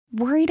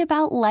Worried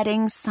about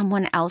letting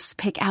someone else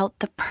pick out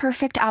the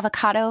perfect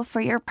avocado for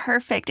your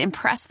perfect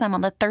impress them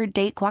on the third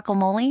date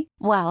guacamole?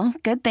 Well,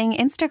 good thing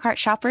Instacart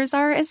shoppers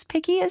are as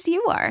picky as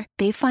you are.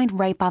 They find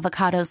ripe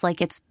avocados like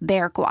it's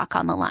their guac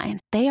on the line.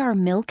 They are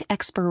milk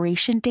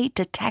expiration date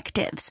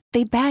detectives.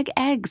 They bag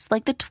eggs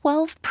like the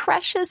 12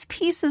 precious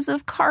pieces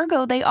of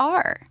cargo they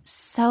are.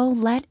 So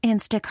let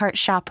Instacart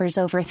shoppers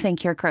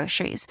overthink your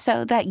groceries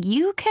so that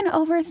you can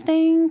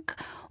overthink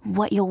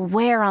what you'll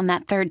wear on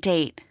that third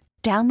date.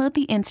 Download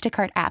the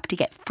Instacart app to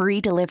get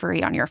free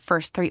delivery on your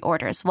first 3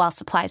 orders while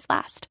supplies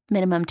last.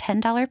 Minimum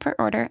 $10 per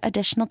order.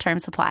 Additional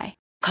terms apply.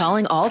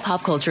 Calling all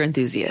pop culture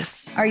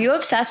enthusiasts. Are you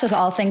obsessed with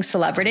all things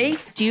celebrity?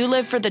 Do you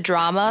live for the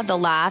drama, the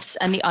laughs,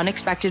 and the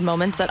unexpected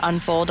moments that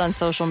unfold on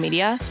social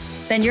media?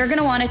 Then you're going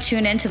to want to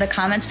tune in to the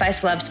Comments by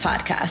Celebs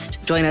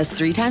podcast. Join us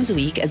 3 times a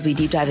week as we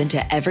deep dive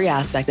into every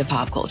aspect of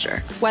pop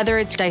culture. Whether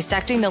it's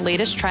dissecting the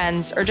latest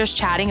trends or just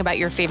chatting about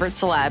your favorite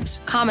celebs,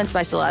 Comments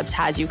by Celebs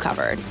has you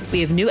covered. We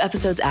have new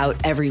episodes out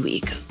every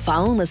week.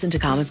 Follow and listen to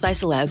Comments by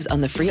Celebs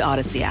on the free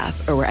Odyssey app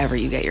or wherever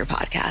you get your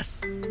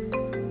podcasts.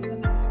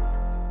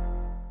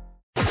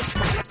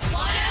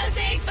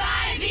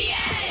 106.5 The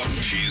End.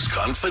 She's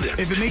confident.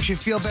 If it makes you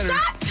feel better.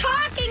 Stop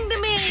talking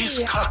to me.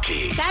 She's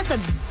cocky. That's a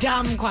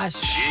dumb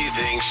question. She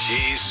thinks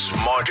she's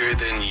smarter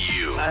than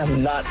you.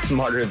 I'm not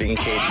smarter than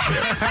Katie.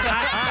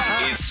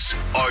 It's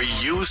Are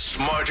You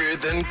Smarter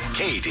Than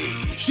Katie?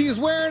 She's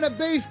wearing a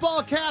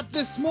baseball cap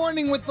this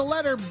morning with the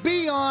letter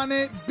B on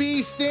it.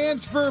 B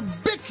stands for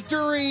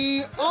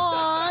victory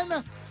on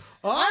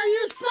Are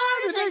You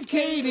Smarter Than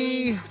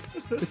Katie?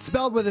 It's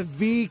spelled with a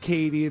V,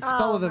 Katie. It's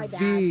spelled with a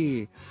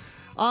V.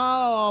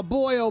 Oh,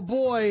 boy, oh,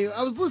 boy.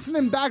 I was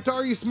listening back to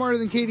Are You Smarter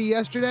Than Katie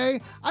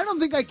yesterday. I don't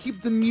think I keep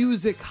the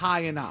music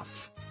high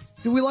enough.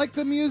 Do we like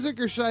the music,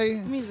 or should I?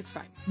 The music's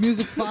fine.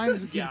 Music's fine?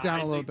 Keep it down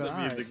a little bit. The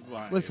music's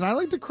fine. Listen, I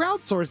like to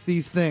crowdsource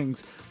these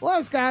things. We'll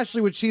ask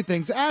Ashley what she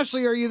thinks.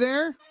 Ashley, are you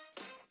there?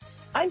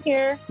 I'm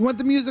here. You want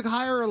the music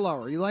higher or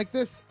lower? You like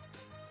this?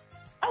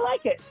 I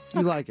like it.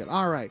 You like it.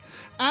 All right.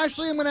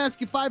 Ashley, I'm going to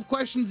ask you 5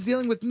 questions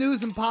dealing with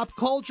news and pop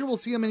culture. We'll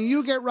see how many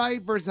you get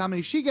right versus how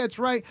many she gets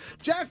right.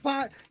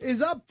 Jackpot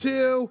is up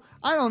to,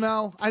 I don't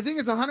know, I think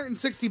it's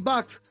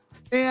 $160.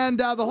 And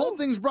the whole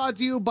thing's brought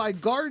to you by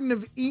Garden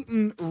of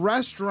Eaton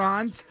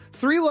Restaurants.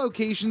 3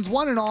 locations,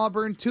 1 in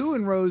Auburn, 2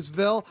 in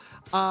Roseville.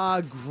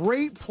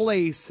 Great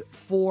place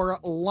for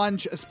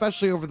lunch,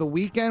 especially over the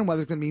weekend.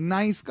 Weather's going to be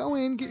nice. Go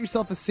in, get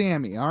yourself a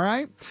Sammy, all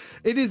right?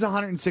 It is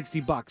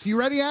 $160. You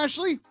ready,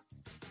 Ashley?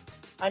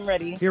 I'm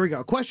ready. Here we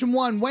go. Question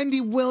 1. Wendy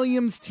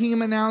Williams'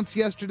 team announced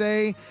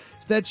yesterday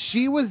that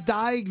she was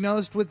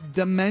diagnosed with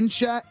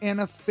dementia and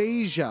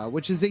aphasia,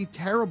 which is a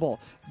terrible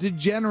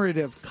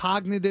degenerative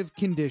cognitive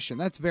condition.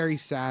 That's very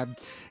sad.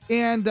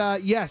 And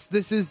yes,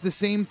 this is the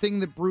same thing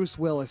that Bruce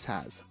Willis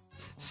has.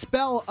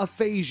 Spell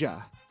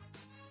aphasia.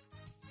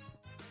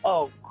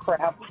 Oh,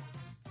 crap.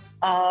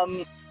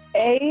 A-T-H-Y-S-I-A.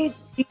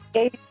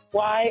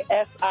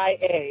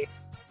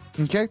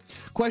 Okay.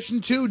 Question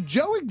 2.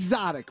 Joe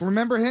Exotic.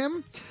 Remember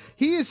him?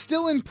 He is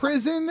still in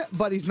prison,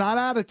 but he's not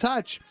out of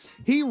touch.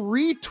 He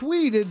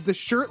retweeted the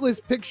shirtless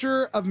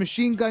picture of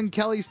Machine Gun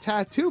Kelly's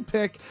tattoo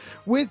pic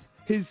with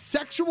his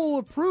sexual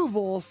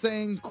approval,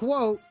 saying,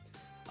 quote,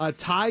 "A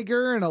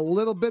tiger and a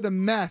little bit of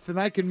meth,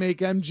 and I can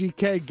make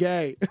MGK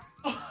gay."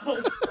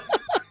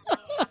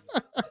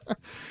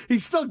 He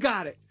still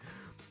got it.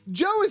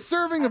 Joe is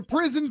serving a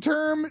prison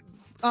term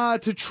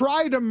to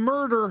try to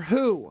murder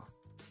who?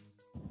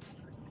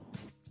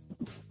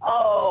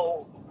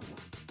 Oh.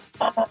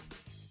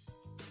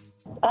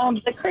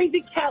 The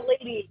crazy cat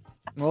lady.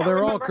 Well,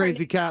 they're all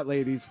crazy cat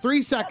ladies.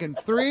 3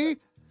 seconds. 3,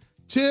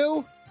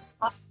 2.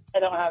 I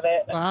don't have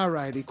it. All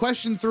righty.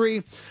 Question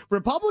 3.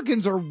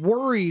 Republicans are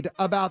worried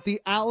about the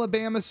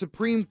Alabama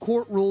Supreme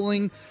Court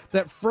ruling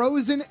that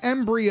frozen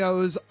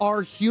embryos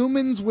are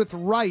humans with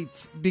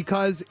rights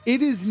because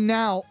it is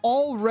now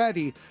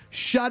already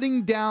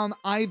shutting down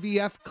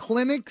IVF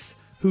clinics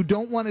who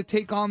don't want to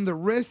take on the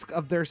risk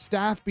of their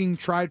staff being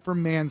tried for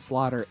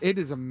manslaughter. It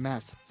is a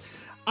mess.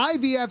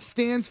 IVF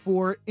stands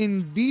for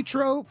in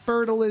vitro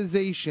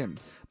fertilization,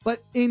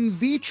 but in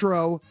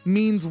vitro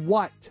means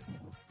what?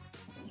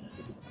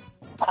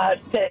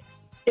 To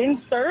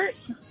insert.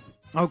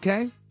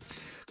 Okay.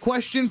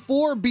 Question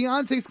 4.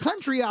 Beyonce's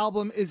country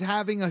album is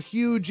having a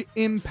huge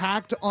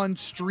impact on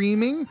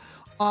streaming,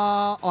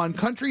 on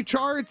country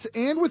charts,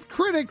 and with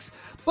critics,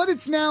 but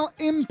it's now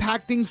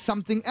impacting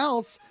something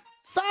else,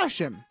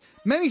 fashion.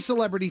 Many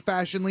celebrity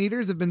fashion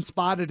leaders have been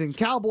spotted in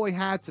cowboy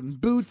hats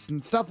and boots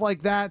and stuff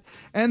like that,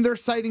 and they're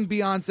citing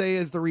Beyonce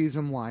as the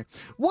reason why.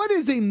 What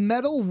is a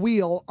metal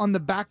wheel on the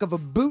back of a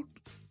boot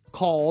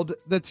called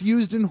that's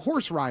used in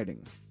horse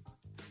riding?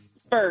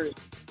 Spurs.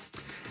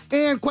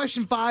 And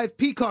question 5,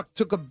 Peacock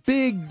took a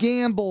big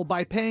gamble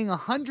by paying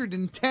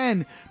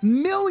 $110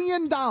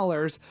 million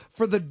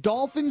for the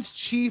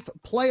Dolphins-Chiefs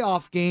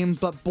playoff game,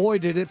 but boy,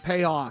 did it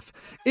pay off.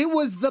 It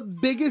was the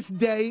biggest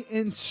day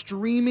in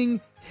streaming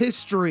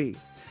history.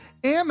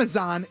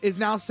 Amazon is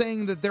now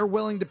saying that they're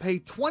willing to pay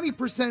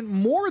 20%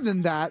 more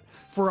than that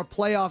for a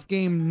playoff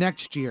game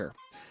next year.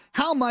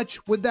 How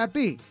much would that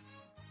be?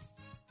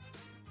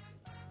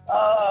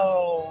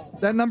 Oh.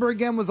 That number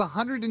again was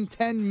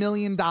 $110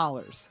 million.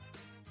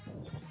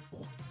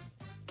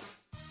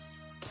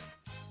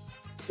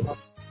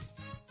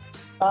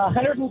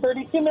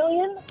 $132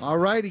 million? All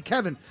righty,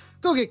 Kevin,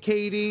 go get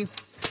Katie.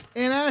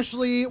 And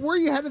Ashley, where are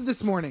you headed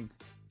this morning?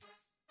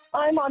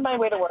 I'm on my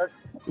way to work.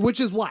 Which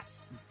is what?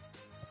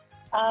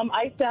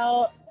 I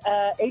sell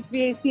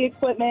HVAC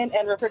equipment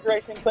and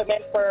refrigeration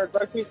equipment for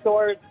grocery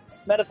stores,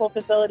 medical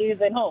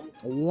facilities, and homes.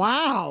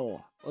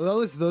 Wow. Well,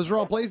 those are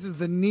all places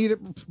that need it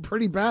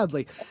pretty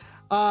badly.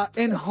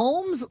 And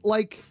homes,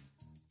 like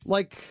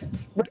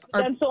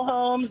residential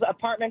homes,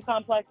 apartment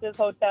complexes,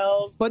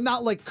 hotels. But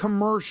not like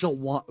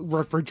commercial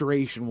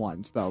refrigeration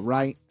ones, though,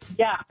 right?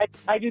 Yeah,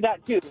 I do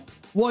that too.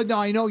 Well, no,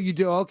 I know you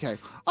do. Okay.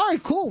 All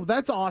right, cool.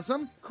 That's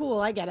awesome. Cool,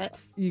 I get it.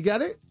 You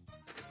get it?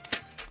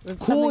 It's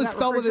Cool something is about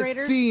spelled with a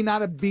refrigerators? C,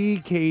 not a B,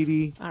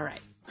 Katie. All right.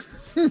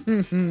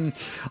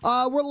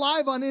 We're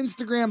live on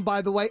Instagram,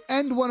 by the way,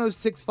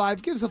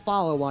 End1065. Give us a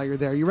follow while you're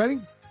there. You ready?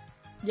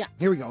 Yeah.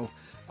 Here we go.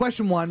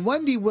 Question 1.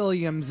 Wendy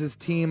Williams'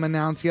 team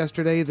announced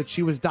yesterday that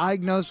she was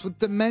diagnosed with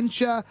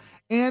dementia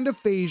and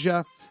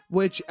aphasia,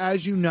 which,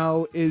 as you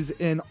know, is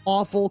an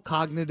awful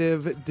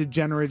cognitive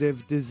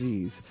degenerative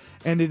disease.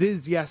 And it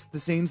is, yes, the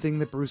same thing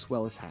that Bruce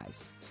Willis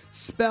has.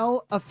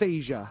 Spell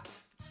aphasia.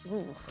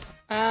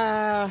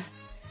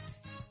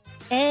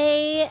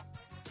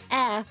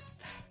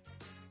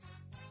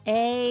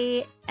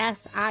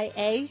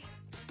 A-F-A-S-I-A.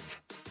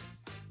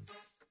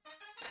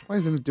 Why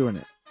isn't it doing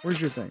it?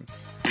 Where's your thing?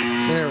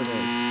 There it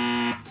is.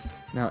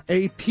 Now,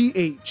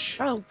 A-P-H.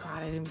 Oh,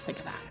 God, I didn't think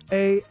of that.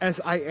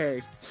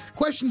 A-S-I-A.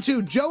 Question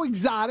 2. Joe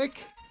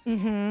Exotic.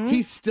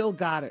 He's still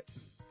got it.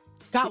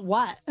 Got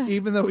what?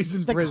 Even though he's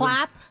in The prison.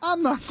 clap?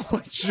 I'm not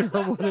quite sure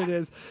what it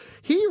is.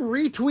 He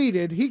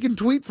retweeted, he can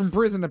tweet from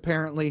prison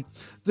apparently,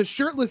 the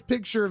shirtless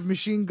picture of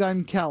Machine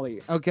Gun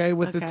Kelly, okay,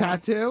 with the Okay.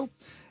 tattoo.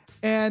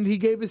 And he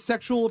gave his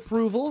sexual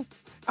approval.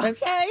 And,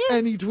 Okay.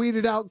 and he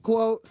tweeted out,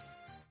 quote,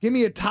 "Give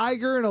me a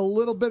tiger and a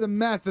little bit of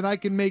meth and I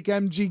can make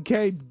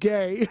MGK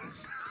gay."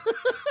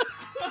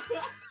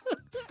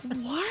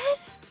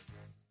 What?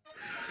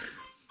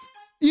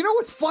 You know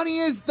what's funny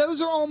is those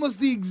are almost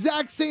the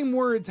exact same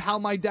words how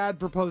my dad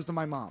proposed to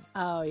my mom.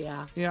 Oh,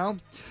 yeah. You know?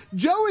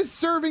 Joe is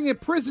serving a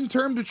prison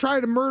term to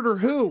try to murder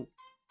who?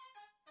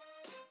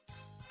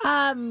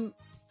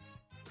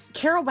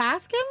 Carol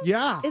Baskin?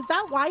 Yeah. Is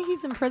that why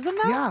he's in prison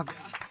now? Yeah.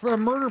 For a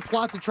murder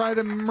plot to try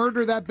to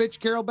murder that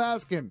bitch Carol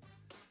Baskin.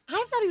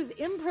 I thought he was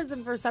in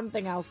prison for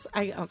something else.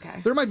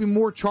 Okay. There might be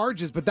more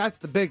charges, but that's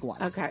the big one.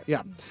 Okay.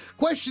 Yeah.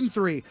 Question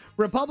 3.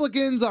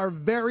 Republicans are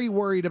very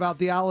worried about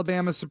the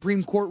Alabama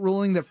Supreme Court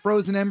ruling that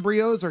frozen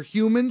embryos are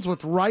humans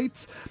with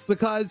rights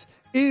because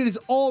it is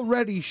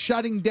already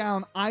shutting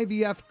down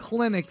IVF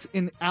clinics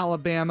in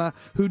Alabama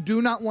who do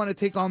not want to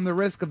take on the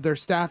risk of their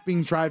staff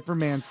being tried for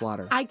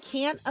manslaughter. I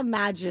can't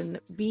imagine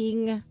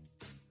being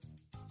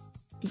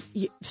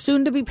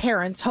soon to be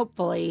parents,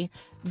 hopefully,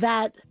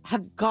 that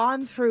have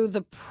gone through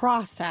the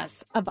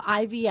process of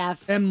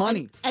IVF And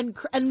money. and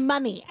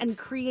money and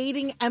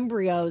creating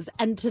embryos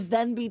and to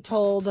then be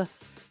told,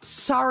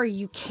 sorry,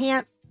 you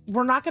can't,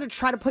 we're not going to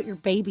try to put your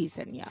babies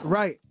in you.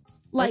 Right.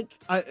 Like,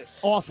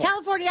 awful.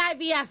 California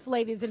IVF,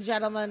 ladies and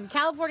gentlemen.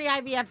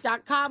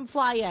 CaliforniaIVF.com,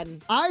 fly in.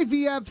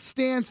 IVF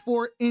stands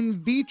for in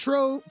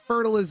vitro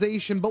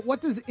fertilization, but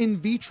what does in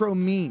vitro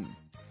mean?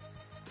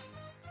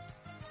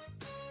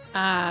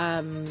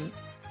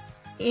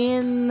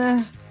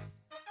 In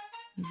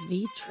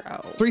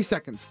vitro. 3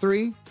 seconds.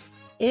 3.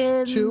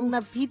 In 2.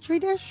 a petri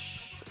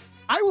dish?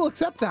 I will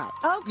accept that.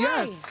 Okay.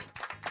 Yes.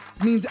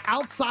 Means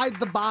outside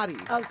the body.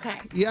 Okay.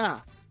 Yeah.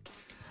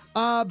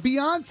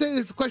 Beyonce,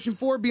 this is question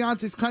 4.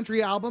 Beyonce's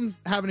country album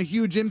having a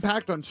huge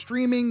impact on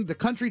streaming, the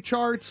country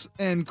charts,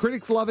 and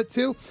critics love it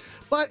too.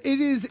 But it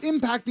is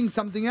impacting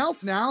something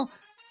else now.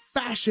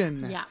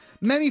 Fashion. Yeah.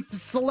 Many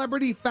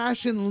celebrity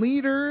fashion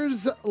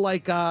leaders,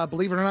 like,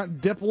 believe it or not,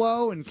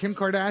 Diplo and Kim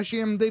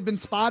Kardashian, they've been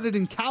spotted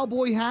in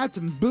cowboy hats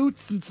and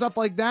boots and stuff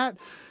like that.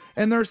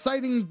 And they're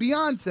citing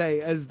Beyonce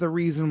as the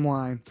reason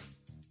why.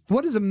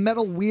 What is a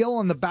metal wheel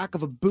on the back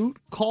of a boot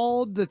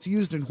called that's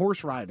used in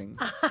horse riding?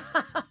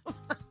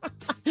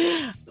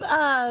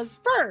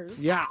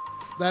 Spurs. Yeah,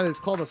 that is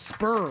called a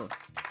spur.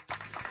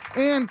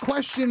 And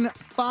question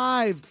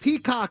 5.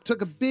 Peacock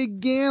took a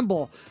big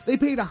gamble. They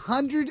paid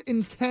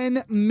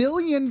 $110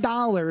 million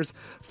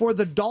for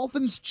the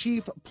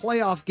Dolphins-Chiefs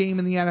playoff game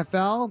in the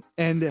NFL,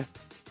 and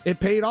it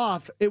paid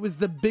off. It was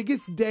the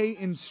biggest day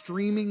in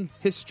streaming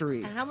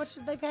history. And how much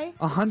did they pay?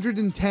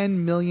 $110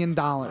 million.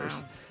 Wow.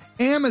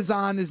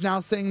 Amazon is now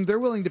saying they're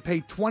willing to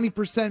pay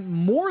 20%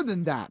 more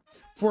than that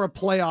for a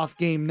playoff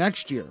game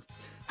next year.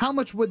 How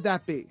much would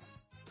that be?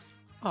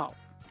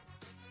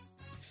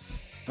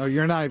 Oh,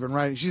 you're not even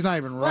writing. She's not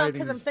even Well, writing.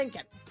 because I'm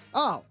thinking.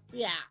 Oh.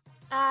 Yeah.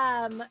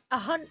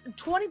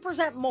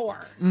 20%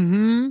 more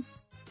Mm-hmm.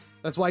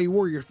 That's why you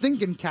wore your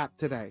thinking cap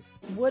today.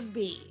 would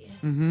be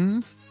Mm-hmm.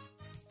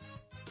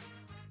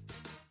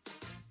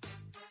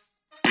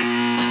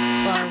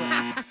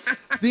 Barbara.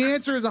 The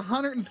answer is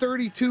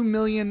 $132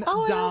 million.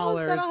 Oh, I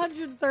almost said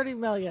 130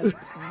 million.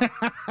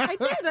 I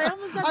did. I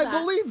almost said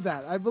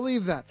that. I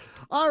believe that.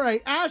 All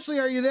right, Ashley,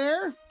 are you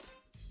there?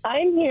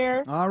 I'm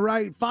here. All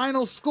right,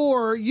 final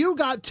score. You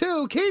got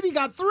 2. Katie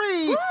got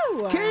 3.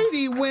 Woo!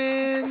 Katie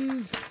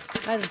wins.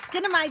 By the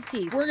skin of my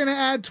teeth. We're going to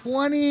add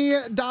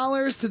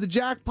 $20 to the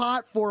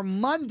jackpot for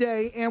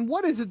Monday. And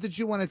what is it that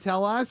you want to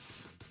tell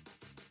us?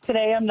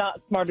 Today, I'm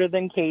not smarter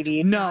than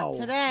Katie. No.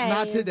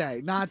 Not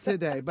today. Not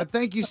today. But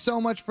thank you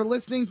so much for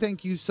listening.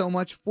 Thank you so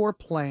much for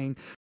playing.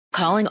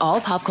 Calling all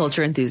pop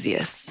culture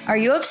enthusiasts. Are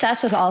you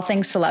obsessed with all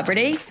things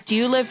celebrity? Do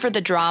you live for the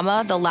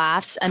drama, the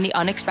laughs, and the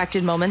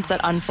unexpected moments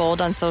that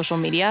unfold on social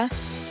media?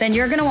 Then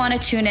you're going to want to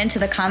tune in to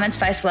the Comments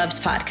by Celebs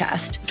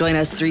podcast. Join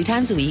us 3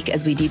 times a week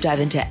as we deep dive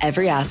into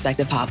every aspect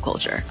of pop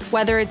culture.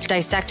 Whether it's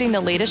dissecting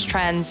the latest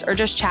trends or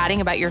just chatting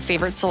about your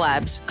favorite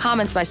celebs,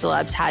 Comments by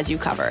Celebs has you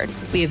covered.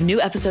 We have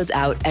new episodes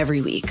out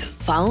every week.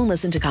 Follow and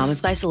listen to Comments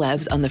by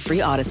Celebs on the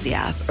free Odyssey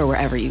app or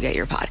wherever you get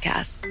your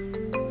podcasts.